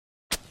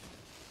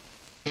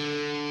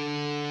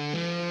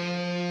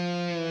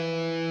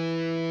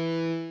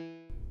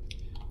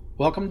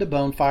Welcome to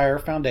Bonefire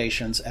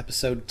Foundations,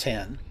 Episode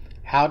 10,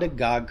 How Did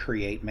God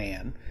Create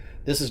Man?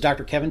 This is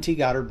Dr. Kevin T.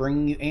 Goddard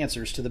bringing you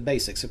answers to the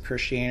basics of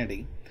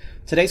Christianity.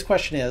 Today's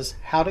question is,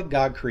 how did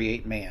God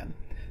create man?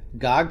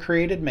 God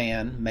created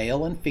man,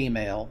 male and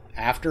female,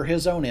 after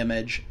his own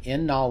image,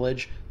 in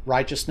knowledge,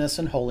 righteousness,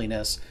 and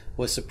holiness,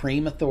 with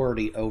supreme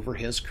authority over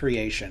his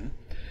creation.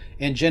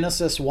 In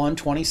Genesis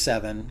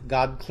 1:27,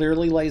 God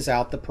clearly lays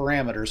out the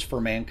parameters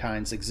for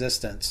mankind's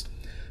existence.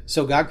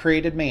 So God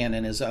created man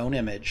in his own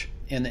image.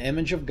 In the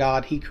image of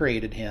God he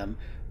created him,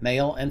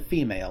 male and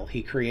female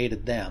he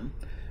created them.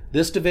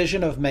 This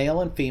division of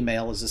male and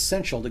female is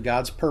essential to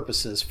God's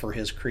purposes for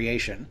his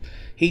creation.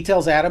 He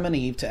tells Adam and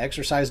Eve to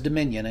exercise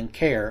dominion and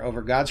care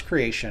over God's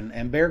creation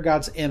and bear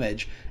God's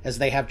image as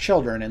they have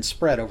children and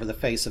spread over the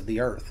face of the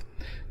earth.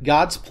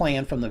 God's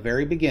plan from the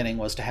very beginning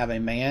was to have a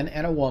man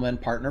and a woman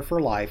partner for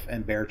life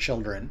and bear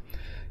children.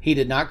 He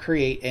did not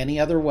create any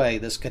other way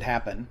this could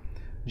happen.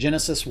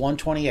 Genesis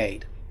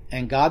 1:28,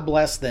 And God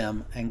blessed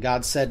them, and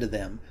God said to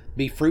them,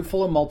 Be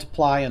fruitful and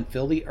multiply and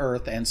fill the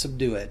earth and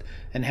subdue it,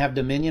 and have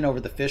dominion over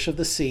the fish of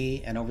the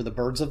sea and over the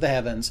birds of the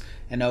heavens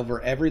and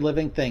over every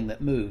living thing that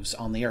moves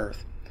on the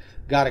earth.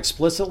 God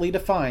explicitly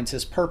defines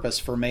his purpose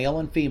for male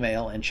and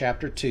female in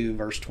chapter 2,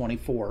 verse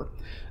 24.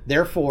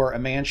 Therefore a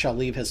man shall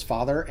leave his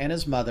father and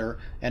his mother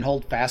and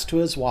hold fast to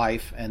his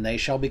wife, and they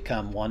shall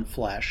become one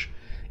flesh.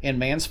 In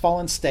man's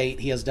fallen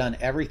state, he has done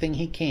everything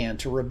he can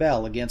to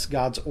rebel against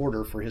God's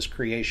order for his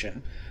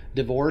creation.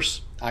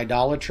 Divorce,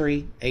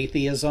 idolatry,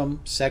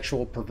 atheism,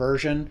 sexual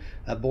perversion,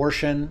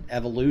 abortion,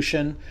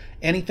 evolution,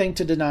 anything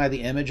to deny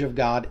the image of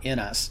God in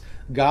us,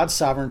 God's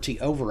sovereignty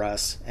over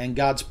us, and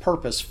God's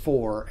purpose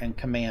for and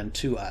command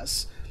to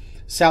us.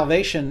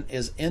 Salvation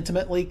is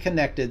intimately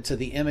connected to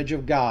the image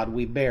of God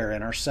we bear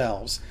in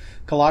ourselves.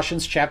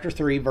 Colossians chapter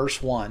 3,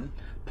 verse 1.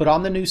 Put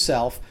on the new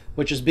self,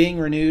 which is being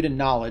renewed in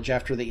knowledge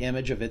after the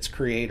image of its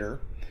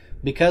creator.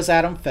 Because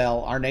Adam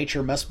fell, our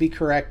nature must be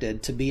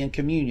corrected to be in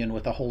communion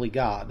with a holy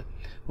God.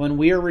 When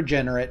we are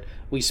regenerate,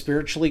 we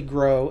spiritually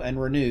grow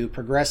and renew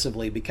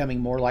progressively, becoming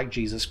more like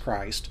Jesus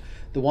Christ,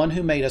 the one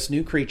who made us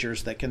new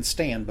creatures that can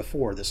stand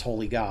before this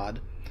holy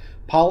God.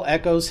 Paul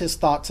echoes his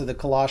thought to the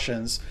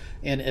Colossians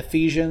in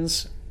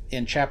Ephesians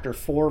in chapter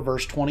 4,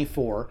 verse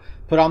 24,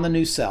 Put on the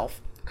new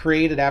self,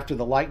 created after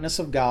the likeness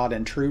of God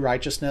in true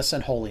righteousness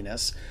and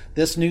holiness.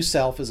 This new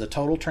self is a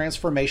total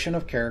transformation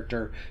of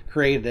character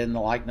created in the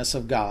likeness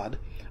of God.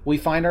 We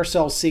find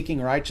ourselves seeking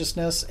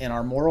righteousness in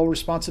our moral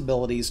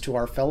responsibilities to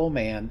our fellow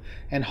man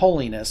and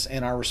holiness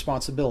in our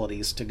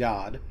responsibilities to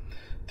God.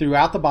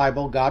 Throughout the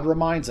Bible, God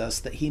reminds us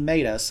that he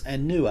made us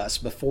and knew us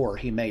before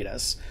he made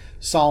us.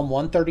 Psalm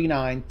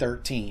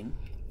 139:13,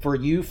 For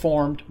you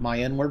formed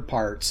my inward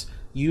parts,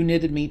 you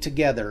knitted me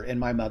together in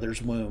my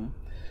mother's womb.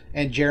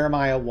 And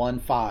Jeremiah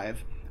 1:5,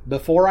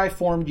 Before I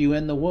formed you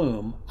in the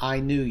womb, I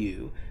knew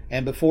you,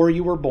 and before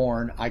you were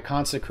born, I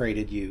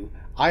consecrated you.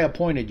 I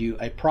appointed you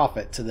a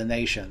prophet to the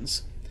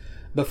nations.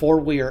 Before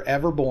we are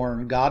ever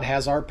born, God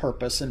has our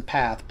purpose and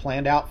path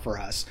planned out for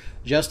us,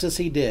 just as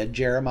he did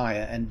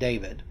Jeremiah and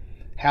David.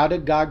 How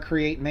did God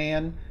create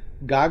man?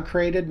 God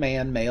created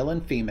man, male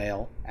and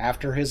female,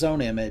 after his own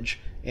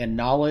image, in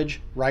knowledge,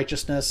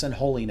 righteousness, and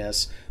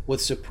holiness, with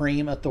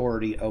supreme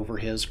authority over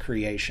his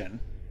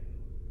creation.